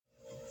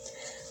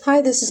Hi,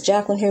 this is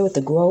Jacqueline here with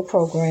the Grow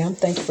Program.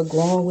 Thank you for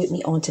growing with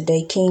me on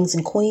today, Kings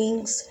and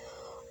Queens.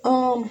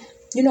 Um,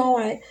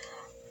 I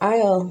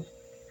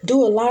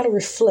do a lot of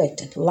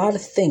reflecting, a lot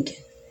of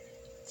thinking.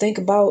 Think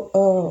about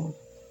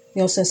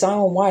since I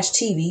don't watch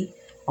TV,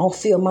 I don't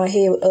fill my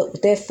head up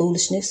with that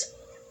foolishness,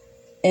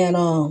 and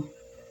I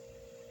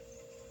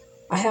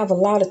have a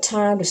lot of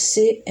time to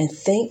sit and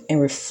think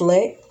and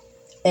reflect.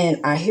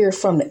 And I hear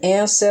from the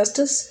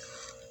ancestors.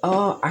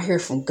 I hear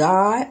from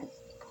God.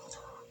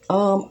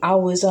 I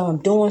was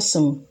doing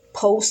some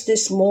posts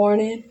this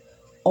morning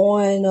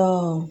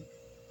on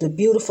the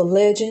beautiful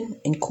legend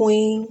and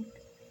queen,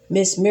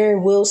 Miss Mary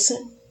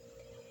Wilson,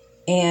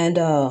 and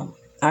was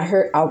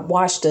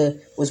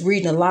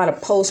reading a lot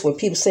of posts where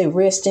people say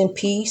rest in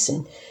peace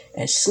and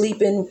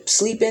sleep in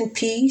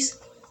peace,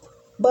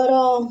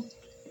 but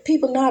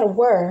people not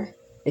aware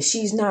that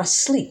she's not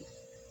asleep,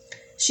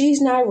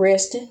 she's not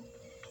resting,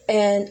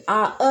 and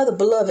our other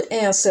beloved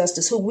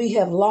ancestors who we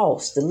have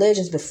lost, the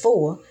legends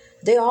before.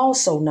 They're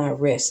also not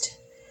resting.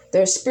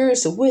 Their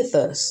spirits are with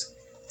us.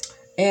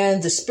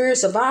 And the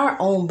spirits of our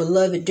own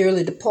beloved,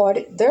 dearly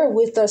departed, they're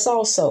with us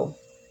also.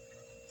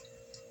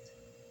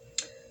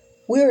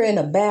 We're in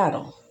a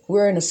battle.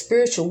 We're in a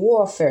spiritual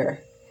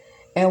warfare.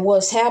 And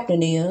what's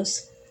happening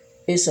is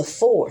it's a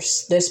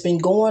force that's been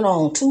going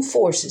on, two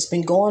forces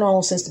been going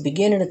on since the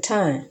beginning of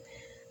time.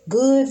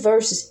 Good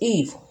versus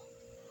evil.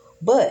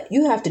 But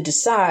you have to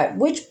decide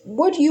what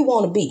do you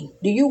want to be?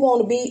 Do you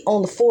want to be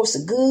on the force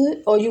of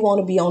good or you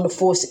want to be on the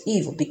force of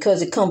evil?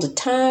 Because it comes a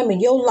time in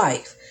your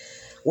life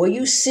where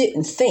you sit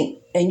and think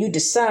and you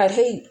decide,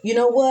 hey, you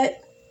know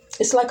what?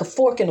 It's like a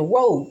fork in the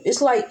road.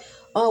 It's like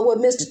what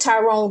Mr.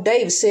 Tyrone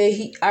Davis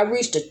said. I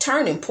reached a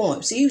turning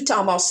point. See, you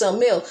talking about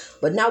something else,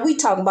 but now we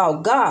talking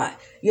about God,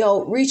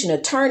 reaching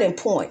a turning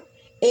point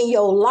in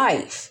your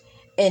life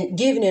and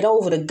giving it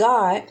over to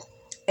God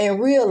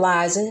and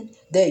realizing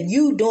that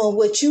you doing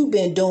what you've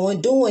been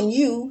doing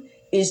you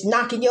is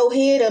knocking your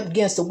head up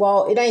against the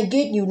wall. It ain't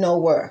getting you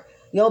nowhere.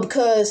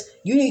 Because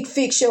you need to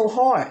fix your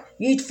heart.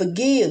 You need to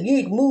forgive. You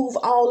need to move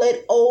all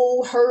that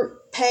old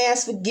hurt,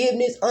 past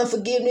forgiveness,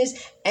 unforgiveness,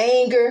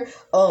 anger,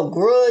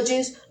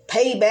 grudges,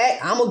 payback.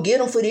 I'm going to get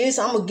them for this.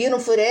 I'm going to get them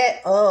for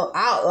that.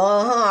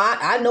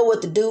 I know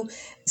what to do.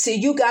 See,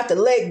 you got to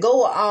let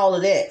go of all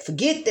of that.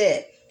 Forget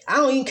that. I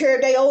don't even care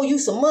if they owe you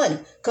some money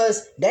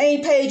because they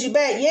ain't paid you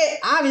back yet.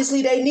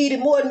 Obviously, they need it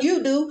more than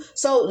you do.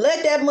 So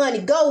let that money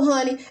go,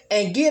 honey,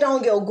 and get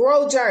on your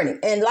grow journey.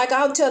 And like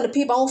I was telling the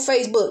people on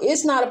Facebook,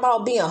 it's not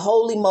about being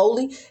holy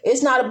moly.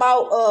 It's not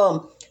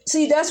about,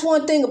 see, that's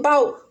one thing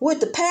about with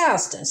the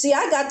pastor. See,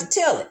 I got to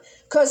tell it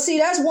because, see,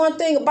 that's one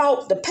thing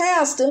about the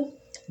pastor.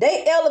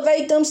 They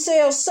elevate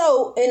themselves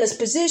so in a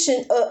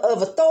position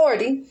of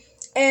authority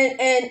and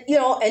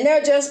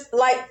they're just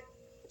like,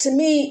 to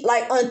me,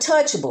 like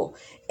untouchable.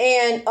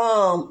 And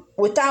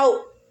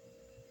without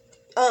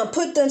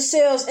put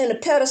themselves in a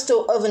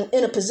pedestal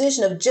in a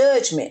position of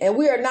judgment. And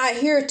we are not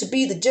here to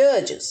be the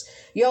judges.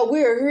 We are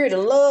here to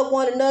love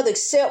one another,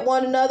 accept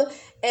one another,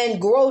 and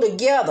grow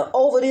together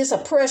over this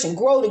oppression.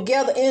 Grow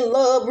together in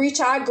love, reach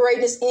our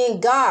greatness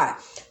in God.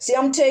 See,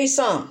 I'm going to tell you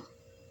something.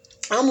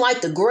 I'm like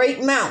the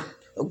great mountain.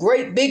 A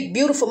great, big,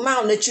 beautiful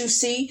mountain that you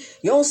see.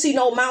 You don't see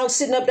no mountain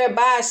sitting up there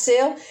by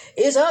itself.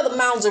 There's other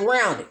mountains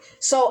around it.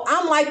 So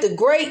I'm like the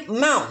great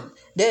mountain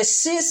that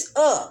sits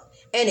up.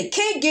 And it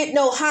can't get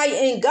no higher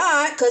in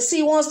God because,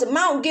 see, once the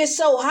mountain gets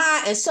so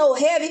high and so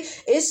heavy,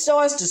 it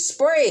starts to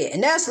spread.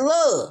 And that's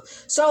love.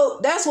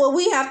 So that's what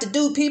we have to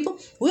do, people.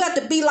 We have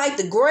to be like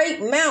the great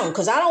mountain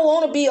because I don't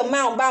want to be a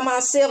mountain by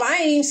myself.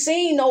 I ain't even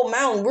seen no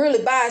mountain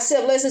really by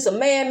itself unless it's a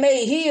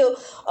man-made hill.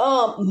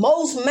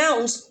 Most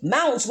mountains,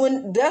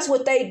 when that's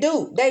what they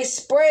do. They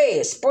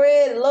spread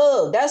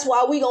love. That's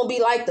why we going to be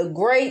like the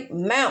great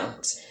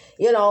mountains,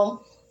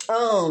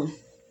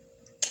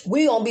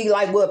 we gonna be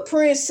like what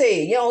Prince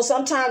said.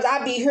 Sometimes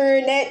I be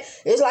hearing that.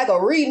 It's like a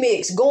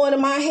remix going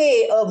in my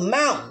head of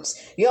mountains.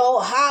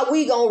 How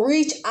we gonna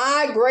reach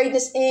our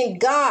greatness in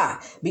God.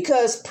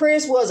 Because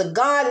Prince was a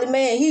godly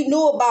man. He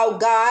knew about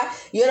God,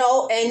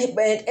 and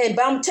but I'm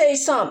gonna tell you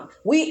something.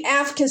 We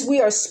Africans,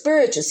 we are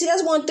spiritual. See,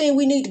 that's one thing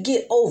we need to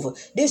get over.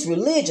 This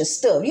religion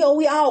stuff.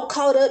 We all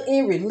caught up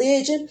in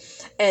religion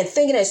and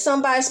thinking that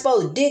somebody's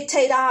supposed to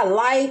dictate our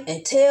life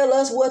and tell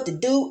us what to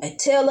do and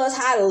tell us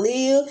how to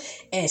live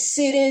and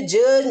sit in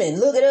judgment and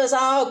look at us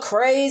all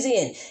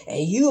crazy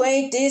and you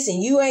ain't this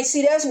and you ain't.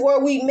 See, that's where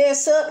we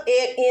mess up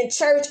in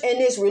church and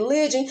this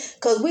religion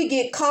because we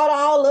get caught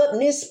all up in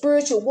this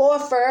spiritual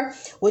warfare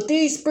with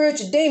these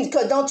spiritual demons.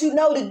 Because don't you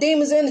know the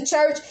demons in the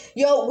church?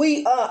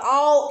 We are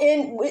all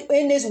in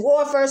this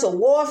warfare. It's a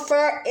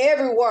warfare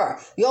everywhere.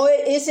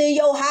 It's in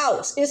your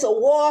house. It's a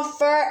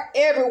warfare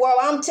everywhere.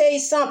 I'm telling you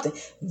something.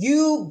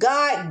 You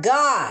got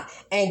God,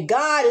 and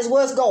God is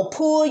what's going to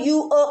pull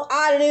you up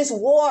out of this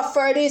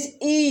warfare, this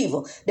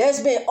evil that's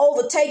been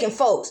overtaking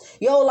folks.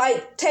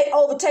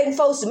 Overtaking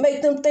folks to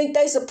make them think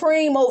they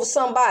supreme over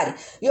somebody.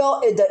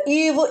 The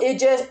evil, it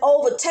just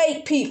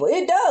overtake people.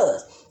 It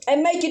does.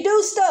 and make you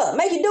do stuff,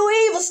 make you do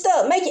evil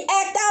stuff, make you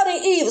act out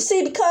in evil.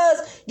 See,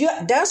 because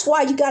that's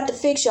why you got to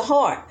fix your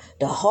heart.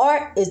 The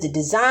heart is the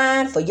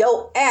design for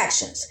your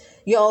actions.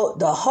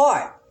 The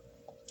heart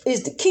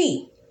is the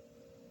key.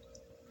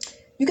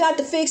 You got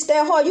to fix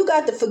that heart. You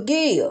got to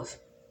forgive.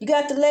 You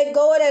got to let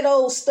go of that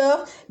old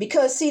stuff,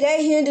 because see,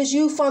 that hinders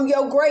you from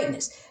your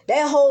greatness.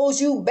 That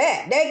holds you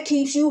back. That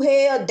keeps you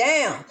held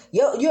down.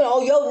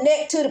 Your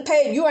neck to the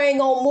pavement. You ain't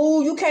gonna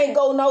move. You can't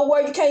go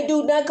nowhere. You can't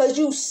do nothing because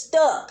you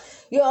stuck.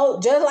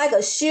 Just like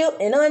a ship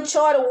in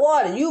uncharted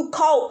water. You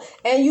caught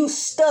and you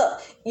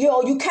stuck.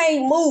 You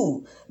can't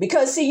move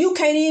because see, you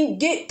can't even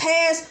get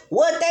past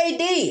what they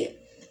did.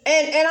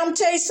 And I'm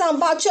tell you something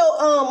about your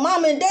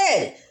mom and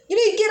daddy. You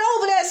need to get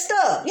over that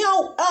stuff.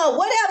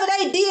 Whatever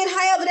they did,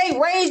 however they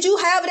raised you,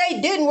 however they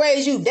didn't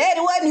raise you. Daddy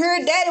wasn't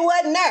here, daddy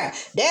wasn't there.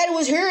 Daddy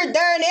was here,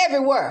 there, and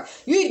everywhere.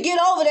 You need to get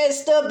over that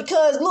stuff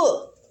because,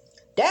 look,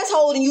 that's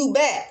holding you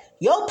back.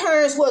 Your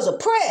parents was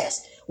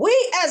oppressed. We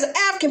as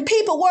African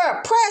people were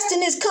oppressed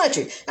in this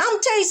country. I'm going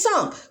to tell you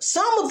something.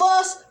 Some of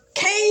us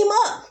came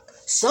up.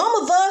 Some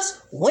of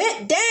us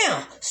went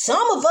down.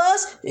 Some of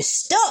us is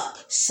stuck.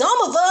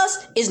 Some of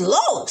us is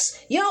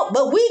lost.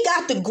 But we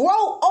got to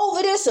grow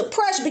over this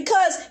oppression,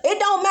 because it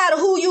don't matter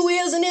who you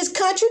is in this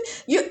country,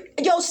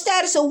 your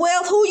status of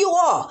wealth, who you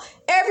are.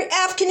 Every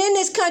African in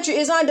this country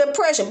is under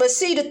oppression. But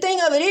see, the thing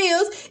of it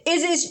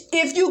is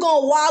if you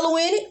going to wallow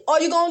in it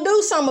or you going to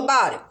do something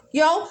about it.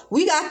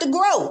 We got to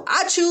grow.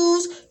 I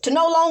choose to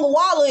no longer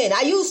wallow in it.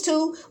 I used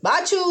to, but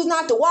I choose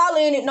not to wallow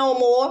in it no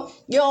more.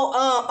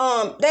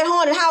 That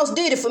haunted house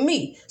did it for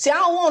me. See, I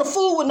don't want to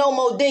fool with no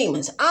more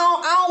demons.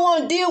 I don't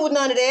want to deal with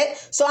none of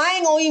that. So I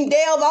ain't gonna even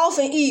delve off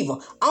in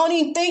evil. I don't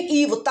even think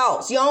evil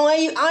thoughts. I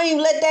ain't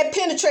even let that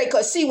penetrate.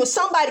 Cause see, when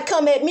somebody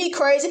come at me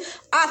crazy,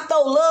 I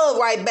throw love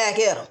right back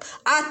at them.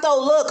 I throw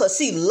love, cause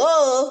see,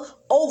 love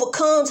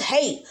overcomes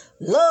hate.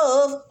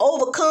 Love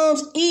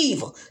overcomes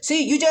evil.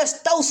 See, you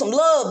just throw some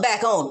love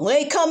back on them. When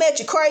they come at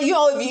you crazy, if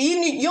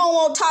you don't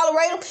want to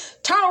tolerate them,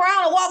 turn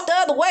around and walk the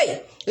other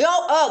way.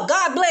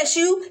 God bless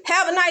you.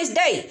 Have a nice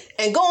day.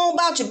 And go on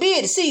about your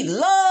business. See,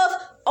 love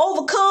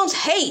overcomes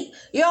hate.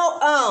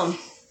 That's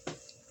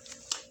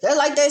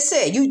like they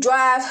said. You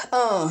drive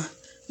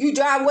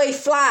away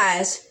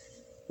flies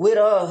with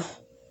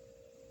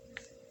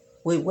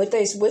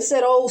what's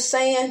that old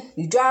saying?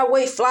 You drive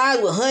away flies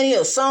with honey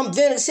or some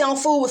vinegar. See, I don't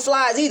fool with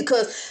flies either,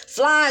 because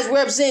flies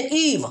represent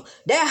evil.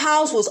 That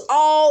house was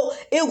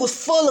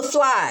full of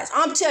flies.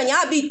 I'm telling you,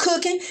 I be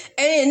cooking,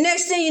 and the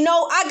next thing you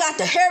know, I got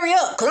to hurry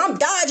up because I'm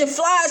dodging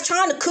flies,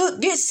 trying to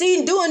cook, get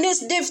seasoned, doing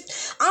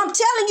this. I'm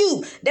telling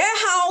you, that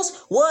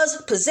house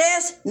was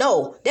possessed.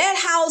 No, that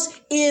house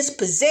is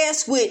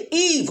possessed with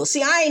evil.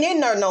 See, I ain't in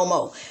there no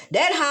more.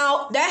 That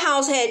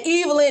house had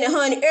evil in it,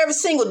 honey, every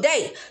single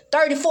day.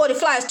 30, 40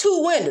 flies,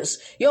 2 windows,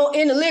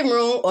 in the living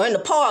room or in the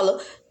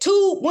parlor,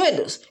 2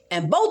 windows.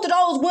 And both of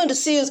those window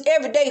sills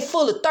every day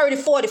full of 30,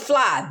 40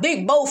 flies,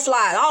 big bow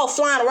flies, all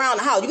flying around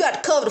the house. You got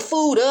to cover the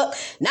food up,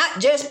 not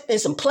just in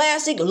some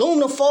plastic,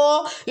 aluminum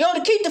foil,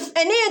 to keep and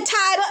then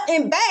tied up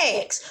in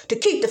bags to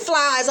keep the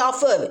flies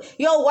off of it.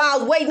 While I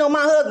was waiting on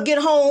my husband to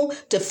get home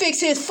to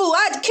fix his food,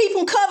 I had to keep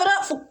them covered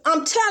up.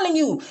 I'm telling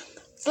you,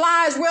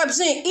 flies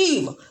represent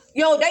evil.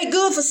 They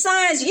good for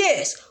science,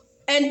 yes.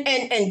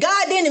 And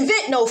God didn't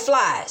invent no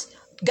flies.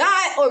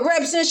 God or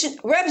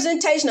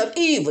representation of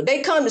evil.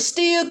 They come to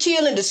steal,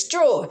 kill, and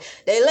destroy.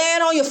 They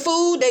land on your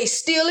food. They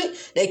steal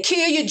it. They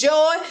kill your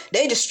joy.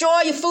 They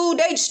destroy your food.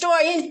 They destroy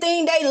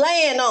anything they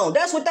land on.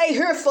 That's what they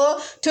here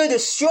for, to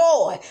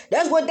destroy.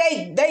 That's what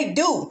they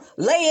do.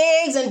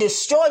 Lay eggs and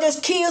destroy,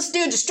 just kill,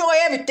 steal, destroy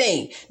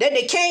everything that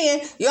they can.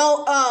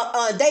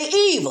 They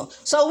evil.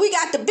 So we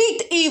got to beat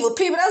the evil,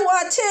 people. That's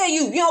why I tell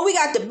you, we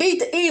got to beat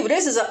the evil.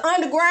 This is an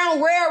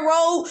underground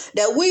railroad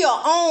that we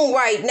are on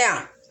right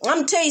now. I'm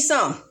going to tell you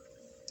something.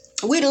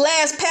 We the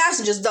last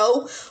passengers,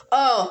 though.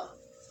 Our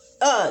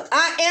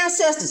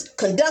ancestors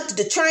conducted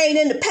the train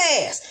in the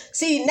past.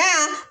 See, now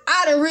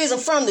I done risen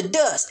from the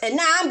dust, and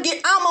now I'm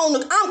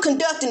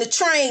conducting the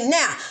train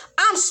now.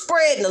 I'm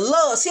spreading the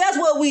love. See, that's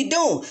what we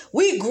doing.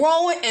 We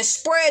growing and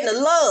spreading the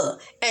love.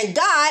 And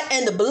God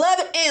and the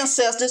beloved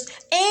ancestors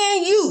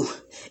and you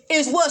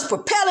is what's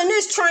propelling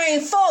this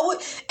train forward,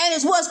 and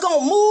is what's going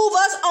to move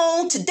us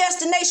on to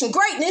destination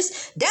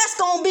greatness. That's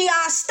going to be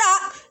our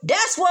stop.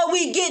 That's where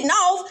we getting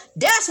off.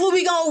 That's where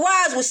we going to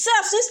rise with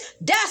substance.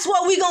 That's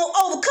where we going to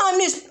overcome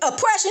this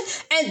oppression.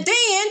 And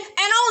then,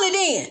 and only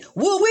then,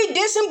 will we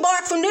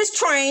disembark from this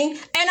train,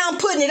 and I'm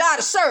putting it out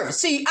of service.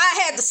 See,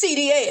 I had the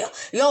CDL.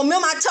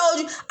 Remember I told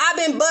you, I've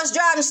been bus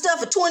driving stuff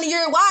for 20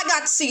 years. Well, I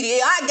got the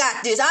CDL. I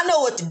got this. I know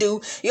what to do.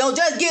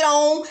 Just get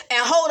on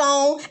and hold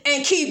on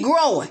and keep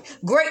growing.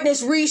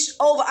 Greatness reached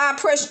over our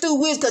pressure through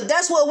wisdom, because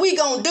that's what we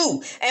gonna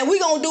do. And we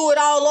gonna do it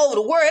all over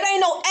the world. It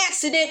ain't no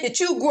accident that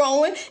you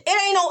growing. It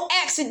ain't no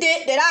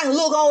accident that I can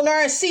look on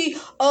there and see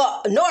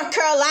North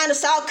Carolina,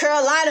 South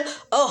Carolina,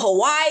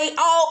 Hawaii,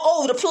 all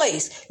over the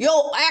place.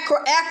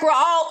 Accra,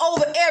 all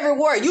over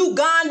everywhere.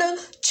 Uganda,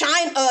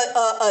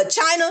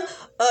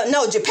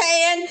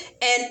 Japan,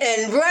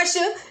 and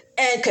Russia,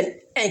 and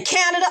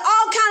Canada,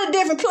 all kind of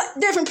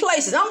different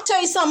places. I'm gonna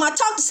tell you something. I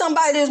talked to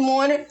somebody this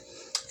morning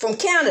from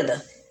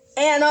Canada,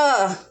 and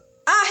I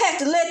had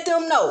to let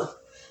them know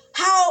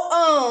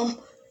how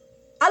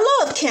I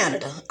love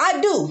Canada. I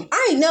do.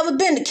 I ain't never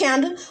been to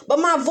Canada, but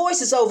my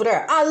voice is over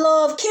there. I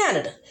love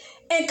Canada.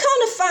 And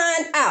come to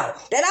find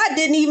out that I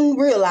didn't even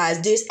realize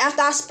this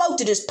after I spoke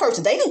to this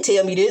person. They didn't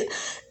tell me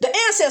this. The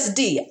ancestors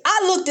did.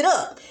 I looked it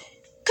up.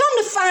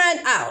 Come to find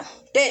out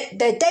that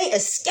they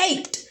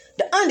escaped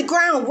the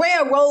Underground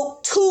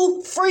Railroad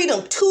to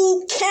freedom,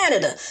 to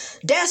Canada.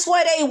 That's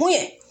where they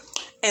went.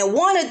 And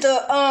one of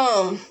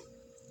the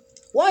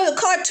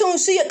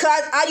cartoons,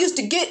 cause I used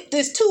to get,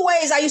 there's two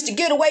ways I used to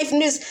get away from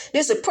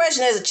this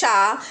oppression as a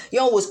child,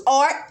 was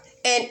art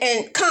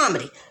and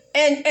comedy.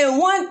 And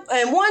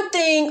one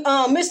thing,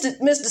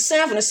 Mr.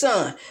 Sanford and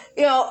Son,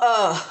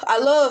 I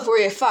love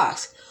Red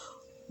Fox,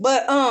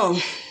 but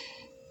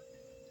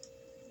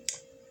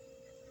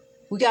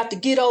we got to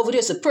get over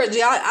this oppression.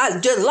 I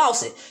just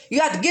lost it. You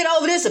got to get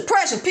over this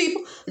oppression,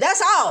 people.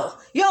 That's all.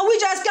 We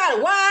just got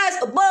to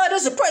rise above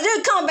this oppression.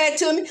 It'll come back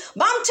to me.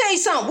 But I'm going to tell you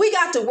something. We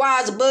got to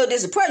rise above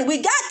this oppression. We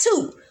got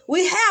to.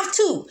 We have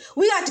to.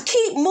 We got to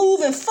keep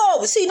moving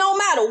forward. See, no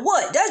matter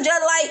what. That's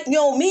just like,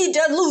 me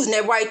just losing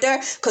that right there.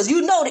 Because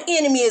the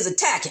enemy is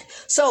attacking.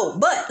 So,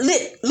 but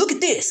look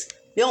at this.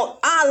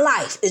 Our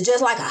life is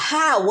just like a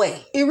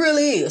highway. It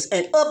really is.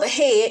 And up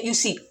ahead, you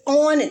see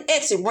on and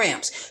exit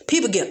ramps.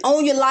 People get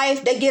on your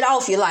life, they get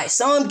off your life.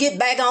 Some get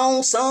back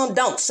on, some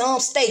don't. Some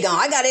stay gone.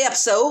 I got an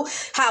episode,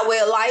 Highway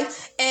of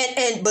Life.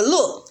 But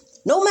look,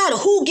 no matter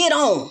who get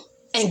on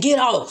and get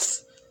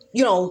off,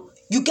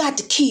 you got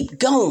to keep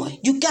going.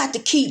 You got to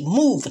keep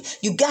moving.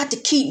 You got to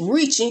keep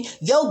reaching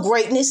your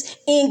greatness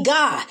in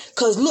God.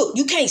 Because look,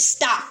 you can't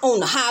stop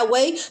on the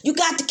highway. You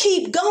got to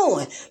keep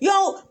going.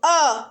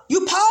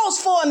 You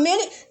pause for a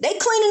minute. They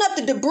cleaning up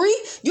the debris.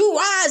 You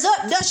rise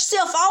up, dust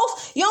yourself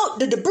off.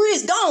 The debris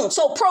is gone.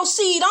 So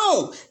proceed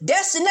on.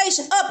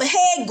 Destination up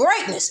ahead,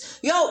 greatness.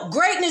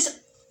 Greatness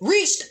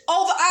reached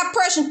over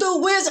oppression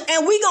through wisdom,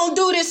 and we gonna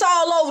do this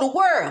all over the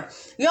world.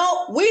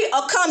 We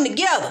are come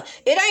together.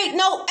 It ain't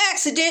no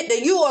accident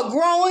that you are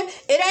growing.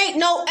 It ain't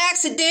no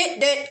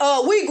accident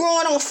that we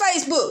growing on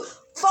Facebook.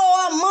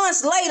 4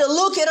 months later,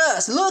 look at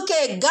us. Look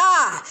at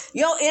God.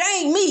 It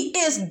ain't me.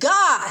 It's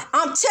God.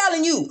 I'm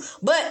telling you.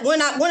 But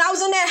when I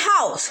was in that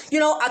house,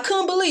 I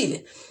couldn't believe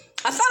it.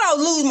 I thought I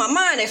was losing my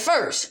mind at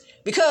first.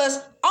 Because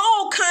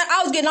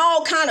I was getting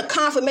all kind of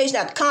confirmation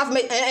after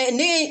confirmation. And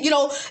then,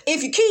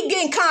 if you keep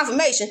getting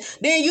confirmation,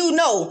 then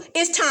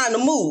it's time to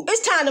move.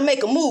 It's time to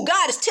make a move.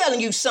 God is telling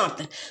you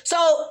something.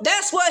 So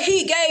that's what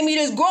he gave me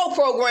this growth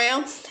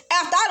program.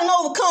 After I done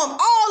overcome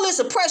all this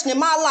oppression in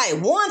my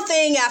life, one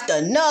thing after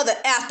another.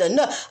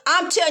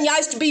 I'm telling you, I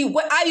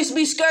used to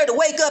be scared to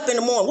wake up in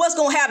the morning. What's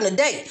going to happen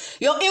today?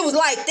 It was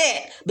like that.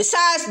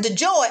 Besides the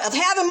joy of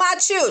having my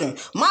children,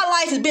 my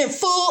life has been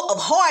full of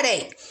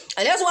heartache.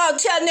 And that's why I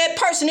was telling that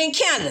person in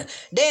Canada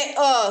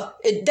that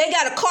they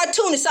got a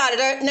cartoonist out of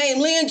there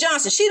named Lynn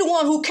Johnson. She the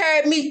one who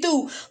carried me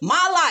through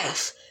my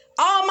life,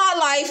 all my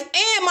life,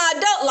 and my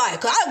adult life.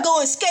 Because I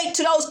go and skate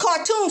to those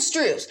cartoon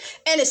strips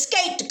and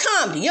escape to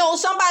comedy.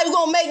 Somebody's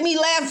going to make me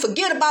laugh and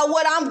forget about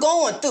what I'm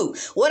going through,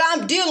 what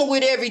I'm dealing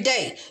with every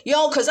day.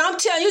 Because I'm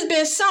telling you, it's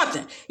been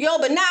something.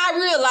 But now I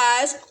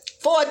realize,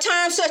 for a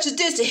time such as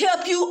this, to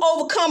help you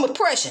overcome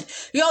oppression.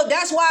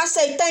 That's why I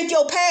say thank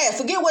your past.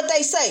 Forget what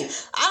they say.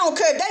 I don't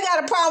care if they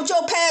got a problem with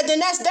your past, then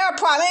that's their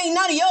problem. It ain't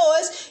none of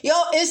yours.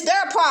 It's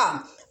their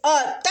problem.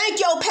 Thank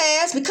your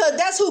past, because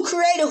that's who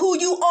created who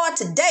you are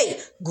today.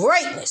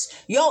 Greatness.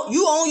 You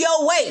on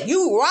your way.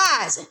 You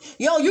rising.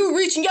 You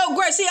reaching your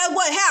great. See, that's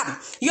what happened.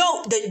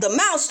 The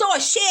mountain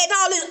started shedding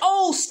all this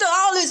old stuff,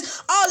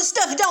 all this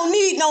stuff you don't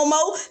need no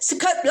more.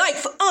 Like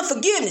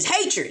unforgiveness,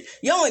 hatred,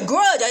 and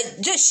grudge.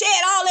 Just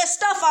shed all that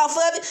stuff off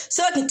of it,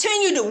 so it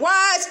continue to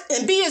rise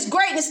and be His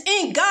greatness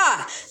in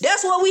God.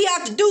 That's what we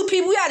have to do,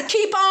 people. We have to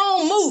keep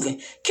on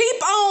moving.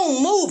 Keep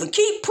on moving.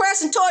 Keep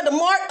pressing toward the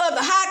mark of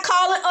the high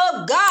calling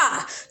of God.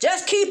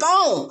 Just keep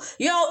on.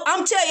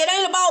 I'm telling you, it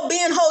ain't about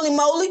being holy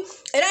moly.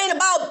 It ain't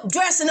about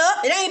dressing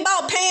up. It ain't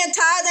about paying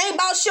tithes. It ain't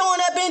about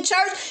showing up in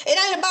church. It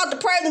ain't about the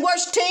praise and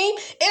worship team.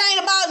 It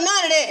ain't about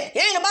none of that.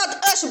 It ain't about the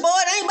usher boy.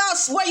 It ain't about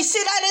where you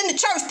sit out in the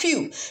church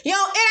pew. It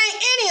ain't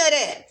any of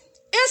that.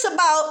 It's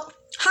about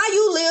how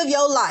you live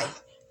your life.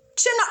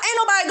 Ain't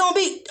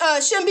nobody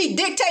shouldn't be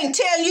dictating,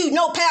 telling you,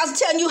 no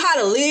pastor telling you how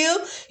to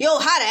live,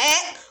 how to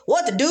act,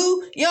 what to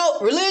do.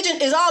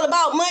 Religion is all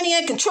about money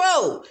and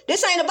control.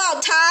 This ain't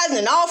about tithes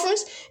and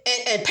offerings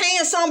and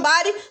paying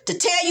somebody to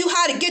tell you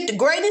how to get the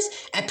greatness,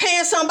 and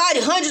paying somebody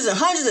hundreds and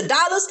hundreds of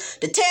dollars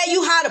to tell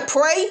you how to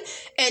pray,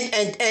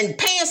 and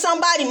paying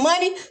somebody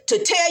money to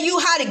tell you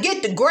how to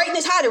get the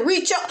greatness, how to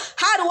reach up.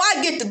 How do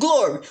I get the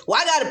glory?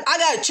 Well, I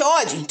gotta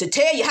charge you to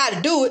tell you how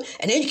to do it,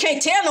 and then you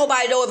can't tell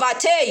nobody though. If I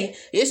tell you,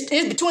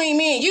 it's between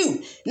me and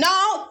you.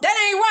 No, that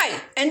ain't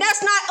right, and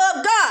that's not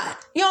of God.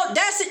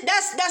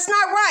 That's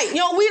not right.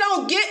 We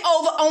don't get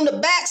over on the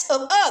backs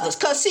of others,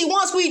 because see,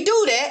 once we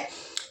do that,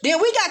 then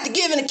we got to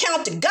give an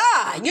account to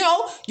God. You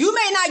know, you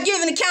may not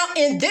give an account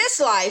in this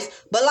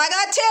life, but like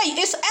I tell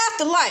you, it's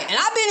afterlife. And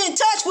I've been in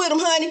touch with them,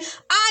 honey.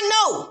 I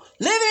know,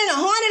 living in a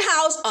haunted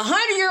house,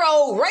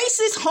 100-year-old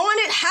racist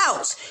haunted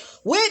house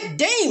with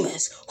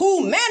demons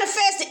who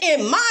manifested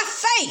in my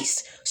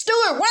face,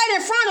 stood right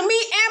in front of me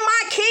and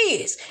my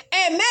kids,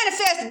 and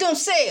manifested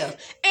themselves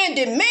and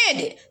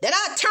demanded that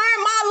I turn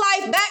my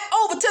life back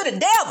over to the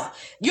devil.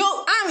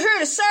 I'm here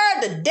to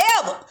serve the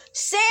devil.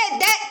 Said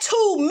that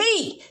to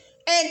me.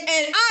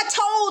 And I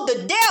told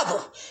the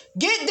devil,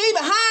 get thee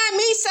behind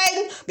me,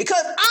 Satan,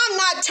 because I'm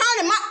not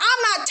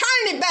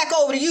turning it back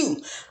over to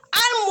you.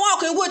 I'm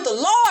walking with the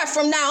Lord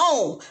from now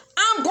on.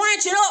 I'm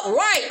branching up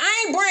right.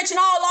 I ain't branching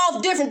all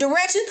off different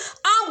directions.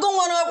 I'm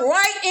going up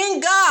right in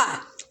God.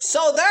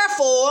 So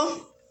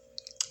therefore,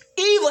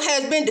 evil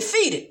has been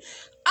defeated.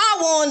 I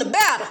won the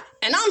battle,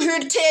 and I'm here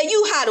to tell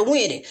you how to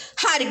win it,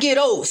 how to get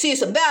over. See,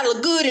 it's a battle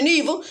of good and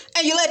evil,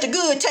 and you let the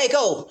good take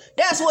over.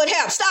 That's what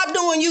happens. Stop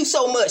doing you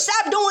so much.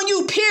 Stop doing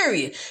you,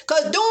 period.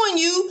 Because doing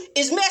you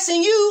is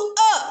messing you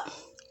up.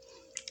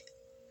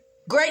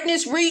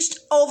 Greatness reached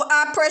over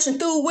oppression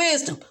through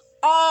wisdom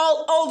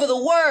all over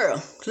the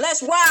world.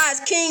 Let's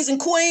rise, kings and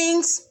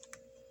queens.